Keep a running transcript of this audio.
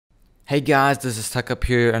Hey guys, this is TechUP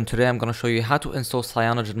here, and today I'm going to show you how to install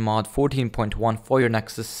Cyanogenmod 14.1 for your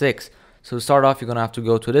Nexus 6. So to start off, you're going to have to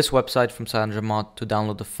go to this website from Cyanogenmod to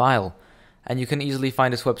download the file. And you can easily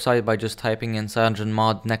find this website by just typing in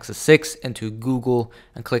Cyanogenmod Nexus 6 into Google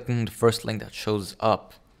and clicking the first link that shows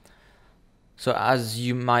up. So as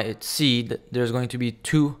you might see, there's going to be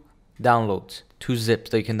two downloads, two zips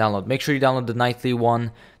that you can download. Make sure you download the nightly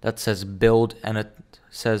one that says build and it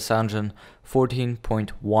says Cyanogen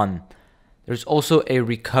 14.1. There's also a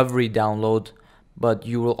recovery download, but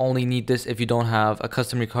you will only need this if you don't have a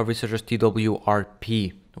custom recovery such as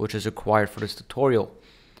TWRP, which is required for this tutorial.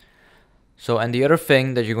 So, and the other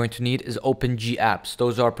thing that you're going to need is OpenGApps.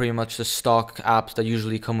 Those are pretty much the stock apps that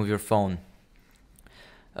usually come with your phone.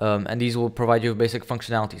 And these will provide you with basic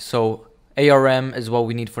functionality. So ARM is what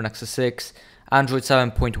we need for Nexus 6, Android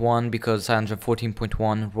 7.1 because Cyanogen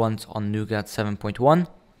 14.1 runs on Nougat 7.1,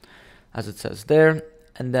 as it says there.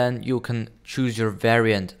 And then you can choose your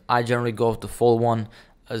variant. I generally go with the full one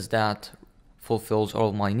as that fulfills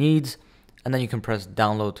all my needs. And then you can press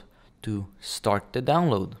download to start the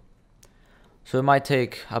download. So it might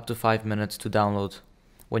take up to 5 minutes to download.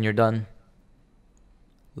 When you're done,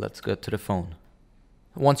 let's get to the phone.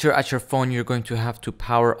 Once you're at your phone, you're going to have to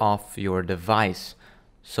power off your device.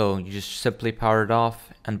 So you just simply power it off,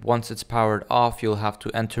 and once it's powered off, you'll have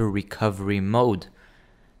to enter recovery mode.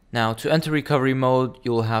 Now, to enter recovery mode,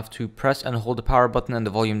 you'll have to press and hold the power button and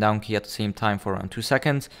the volume down key at the same time for around 2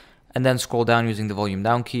 seconds, and then scroll down using the volume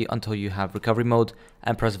down key until you have recovery mode,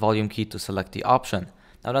 and press volume key to select the option.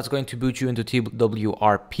 Now that's going to boot you into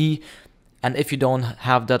TWRP, and if you don't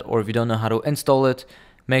have that or if you don't know how to install it,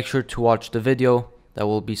 make sure to watch the video that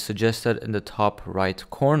will be suggested in the top right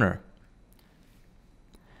corner.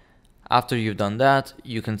 After you've done that,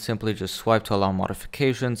 you can simply just swipe to allow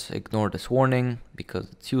modifications, ignore this warning because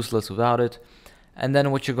it's useless without it. And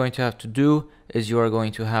then what you're going to have to do is you are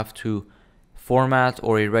going to have to format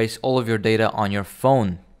or erase all of your data on your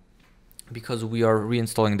phone because we are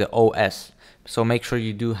reinstalling the OS. So make sure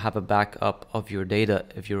you do have a backup of your data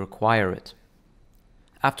if you require it.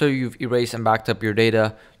 After you've erased and backed up your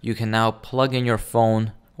data, you can now plug in your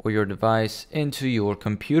phone or your device into your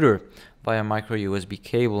computer via micro USB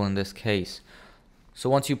cable in this case. So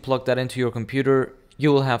once you plug that into your computer,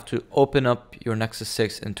 you will have to open up your Nexus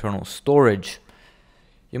 6 internal storage.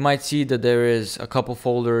 You might see that there is a couple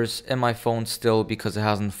folders in my phone still because it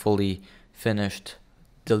hasn't fully finished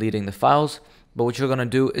deleting the files. But what you're going to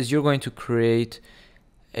do is you're going to create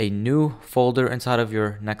a new folder inside of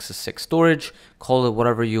your Nexus 6 storage, call it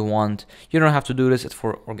whatever you want. You don't have to do this, it's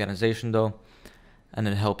for organization though, and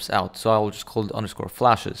it helps out. So I will just call it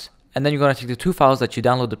 _flashes. And then you're going to take the two files that you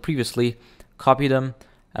downloaded previously, copy them,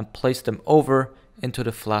 and place them over into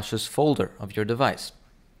the flashes folder of your device.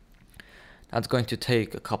 That's going to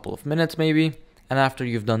take a couple of minutes maybe, and after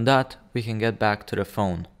you've done that, we can get back to the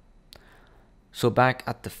phone. So back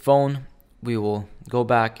at the phone, we will go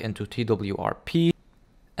back into TWRP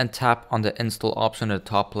and tap on the install option at the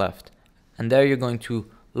top left. And there you're going to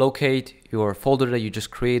locate your folder that you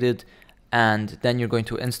just created, and then you're going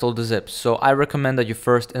to install the zips. So I recommend that you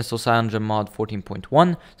first install Cyanogenmod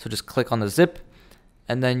 14.1. So just click on the zip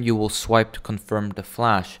and then you will swipe to confirm the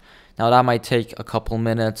flash. Now that might take a couple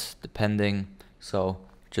minutes depending, so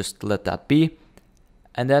just let that be.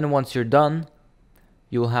 And then once you're done,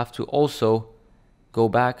 you will have to also go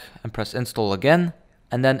back and press install again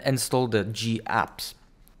and then install the GApps.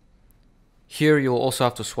 Here you'll also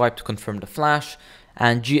have to swipe to confirm the flash.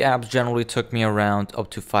 And GApps generally took me around up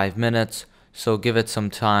to 5 minutes, so give it some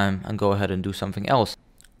time and go ahead and do something else.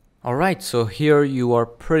 Alright, so here you are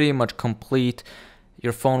pretty much complete.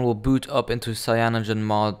 Your phone will boot up into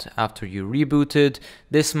Cyanogenmod after you rebooted.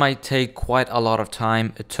 This might take quite a lot of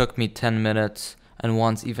time. It took me 10 minutes and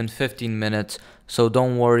once even 15 minutes, so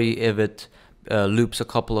don't worry if it loops a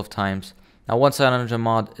couple of times. Now once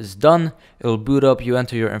Cyanogenmod is done, it will boot up, you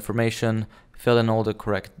enter your information, fill in all the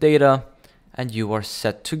correct data, and you are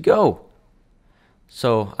set to go.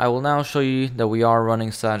 So I will now show you that we are running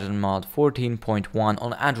Cyanogenmod 14.1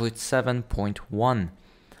 on Android 7.1.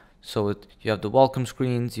 So you have the welcome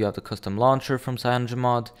screens, you have the custom launcher from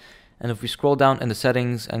Cyanogenmod, and if we scroll down in the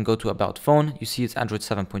settings and go to about phone, you see it's Android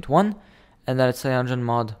 7.1 and that it's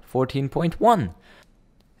Cyanogenmod 14.1.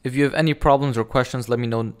 If you have any problems or questions, let me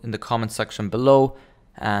know in the comment section below,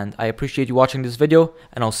 and I appreciate you watching this video,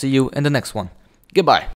 and I'll see you in the next one. Goodbye.